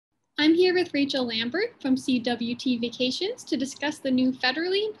I'm here with Rachel Lambert from CWT Vacations to discuss the new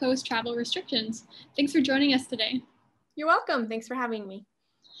federally imposed travel restrictions. Thanks for joining us today. You're welcome. Thanks for having me.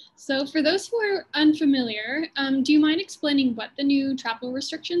 So for those who are unfamiliar, do you mind explaining what the new travel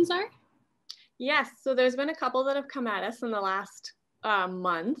restrictions are? Yes, so there's been a couple that have come at us in the last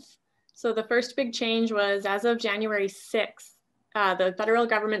month. So the first big change was as of January 6th, the federal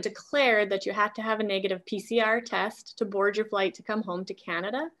government declared that you had to have a negative PCR test to board your flight to come home to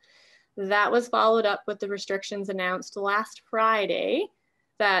Canada. That was followed up with the restrictions announced last Friday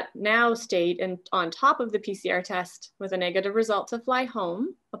that now state, and on top of the PCR test with a negative result to fly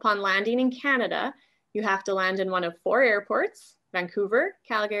home, upon landing in Canada, you have to land in one of 4 airports: Vancouver,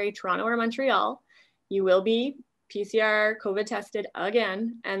 Calgary, Toronto, or Montreal. You will be PCR COVID tested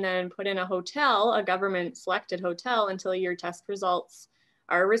again, and then put in a hotel, a government selected hotel, until your test results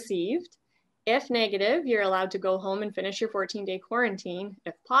are received. If negative, you're allowed to go home and finish your 14-day quarantine.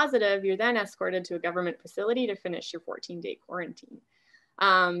 If positive, you're then escorted to a government facility to finish your 14-day quarantine.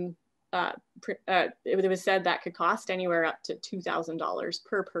 It was said that could cost anywhere up to $2,000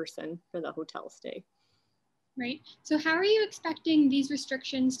 per person for the hotel stay. Right. So how are you expecting these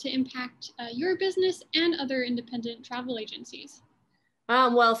restrictions to impact your business and other independent travel agencies?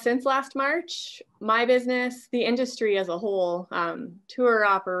 Well, since last March, my business, the industry as a whole, tour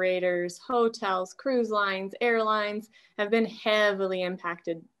operators, hotels, cruise lines, airlines have been heavily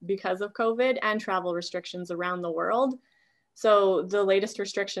impacted because of COVID and travel restrictions around the world. So the latest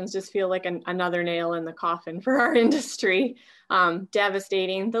restrictions just feel like another nail in the coffin for our industry.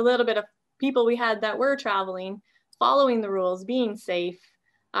 Devastating. The little bit of people we had that were traveling, following the rules, being safe,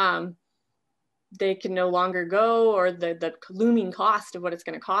 they can no longer go, or the looming cost of what it's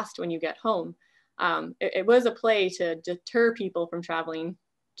going to cost when you get home. It was a play to deter people from traveling,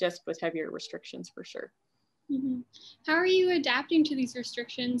 just with heavier restrictions for sure. Mm-hmm. How are you adapting to these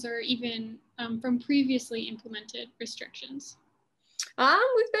restrictions, or even from previously implemented restrictions?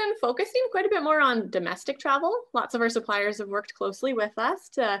 We've been focusing quite a bit more on domestic travel. Lots of our suppliers have worked closely with us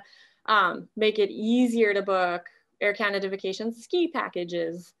to make it easier to book Air Canada Vacations ski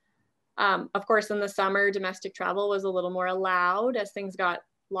packages. Of course, in the summer, domestic travel was a little more allowed as things got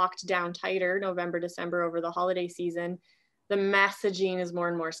locked down tighter, November, December, over the holiday season. The messaging is more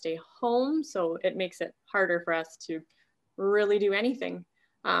and more stay home, so it makes it harder for us to really do anything.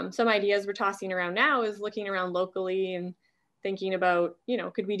 Some ideas we're tossing around now is looking around locally and thinking about,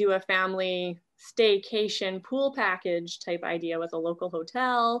 could we do a family staycation pool package type idea with a local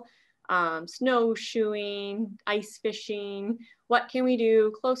hotel, snowshoeing, ice fishing. What can we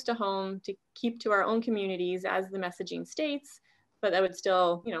do close to home to keep to our own communities as the messaging states, but that would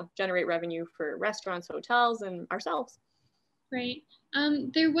still, generate revenue for restaurants, hotels, and ourselves. Right.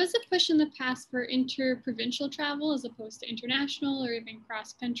 There was a push in the past for inter-provincial travel as opposed to international or even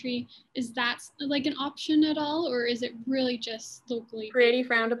cross-country. Is that like an option at all, or is it really just locally? Pretty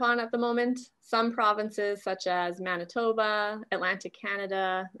frowned upon at the moment. Some provinces such as Manitoba, Atlantic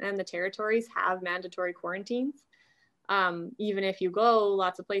Canada, and the territories have mandatory quarantines. Even if you go,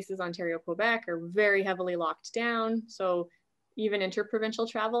 lots of places, Ontario, Quebec, are very heavily locked down. So even interprovincial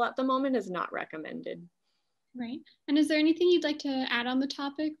travel at the moment is not recommended. Right. And is there anything you'd like to add on the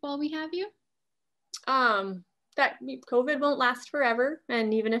topic while we have you? That COVID won't last forever.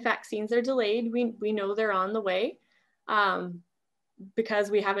 And even if vaccines are delayed, we know they're on the way. Because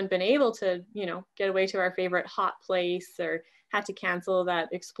we haven't been able to, get away to our favorite hot place, or had to cancel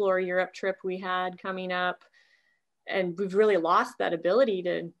that Explore Europe trip we had coming up. And we've really lost that ability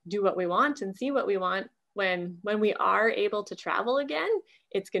to do what we want and see what we want. When we are able to travel again,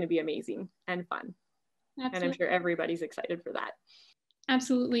 it's going to be amazing and fun. Absolutely. And I'm sure everybody's excited for that.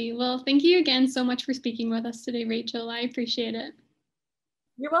 Absolutely. Well, thank you again so much for speaking with us today, Rachel. I appreciate it.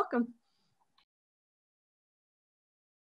 You're welcome.